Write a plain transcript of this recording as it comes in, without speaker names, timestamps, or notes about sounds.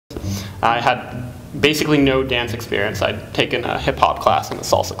I had basically no dance experience. I'd taken a hip-hop class and a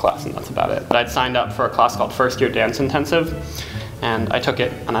salsa class, and that's about it. But I'd signed up for a class called First Year Dance Intensive, and I took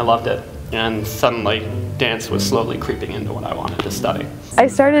it, and I loved it. And suddenly, dance was slowly creeping into what I wanted to study. I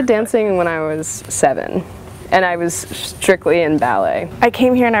started dancing when I was 7, and I was strictly in ballet. I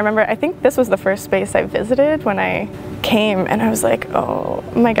came here and I remember, I think this was the first space I visited when I came, and I was like, oh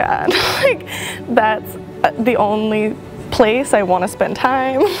my God, like that's the only place I want to spend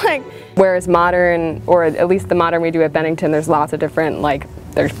time. Like, whereas modern, or at least the modern we do at Bennington, there's lots of different, like,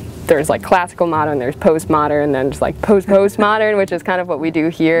 there's like classical modern, there's postmodern, then there's like postmodern, which is kind of what we do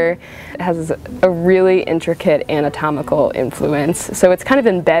here. It has a really intricate anatomical influence, so it's kind of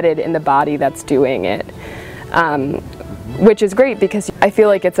embedded in the body that's doing it, which is great because I feel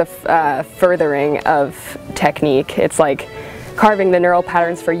like it's a furthering of technique. It's like carving the neural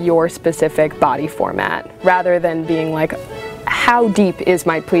patterns for your specific body format, rather than being like, how deep is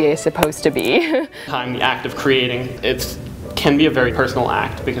my plie supposed to be? The act of creating, can be a very personal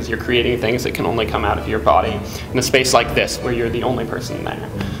act because you're creating things that can only come out of your body in a space like this where you're the only person there.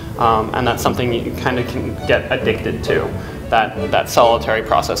 And that's something you kind of can get addicted to, that solitary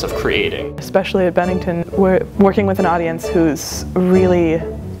process of creating. Especially at Bennington, we're working with an audience who's really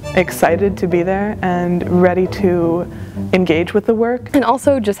excited to be there and ready to engage with the work. And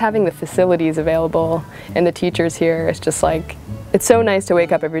also just having the facilities available and the teachers here is just like, it's so nice to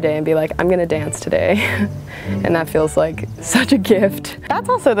wake up every day and be like, I'm gonna dance today. And that feels like such a gift. That's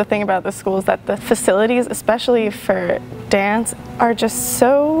also the thing about the school, is that the facilities, especially for dance, are just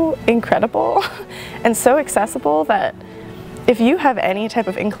so incredible and so accessible that if you have any type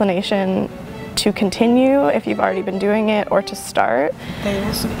of inclination to continue, if you've already been doing it, or to start, they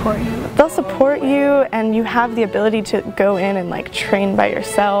will support you. They'll support you, and you have the ability to go in and like train by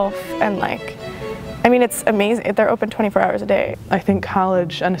yourself, and like, I mean, it's amazing. They're open 24 hours a day. I think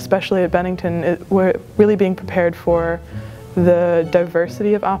college, and especially at Bennington, we're really being prepared for the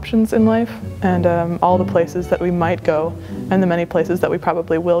diversity of options in life, and all the places that we might go, and the many places that we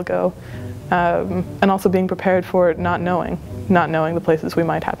probably will go, and also being prepared for not knowing the places we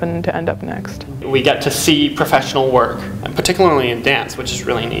might happen to end up next. We get to see professional work, and particularly in dance, which is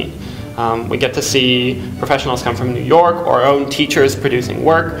really neat. We get to see professionals come from New York, or our own teachers producing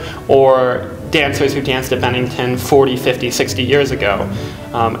work, or dancers who danced at Bennington 40, 50, 60 years ago,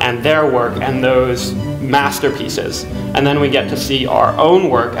 and their work and those masterpieces. And then we get to see our own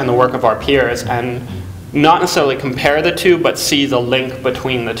work and the work of our peers, and not necessarily compare the two, but see the link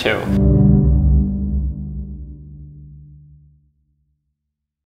between the two.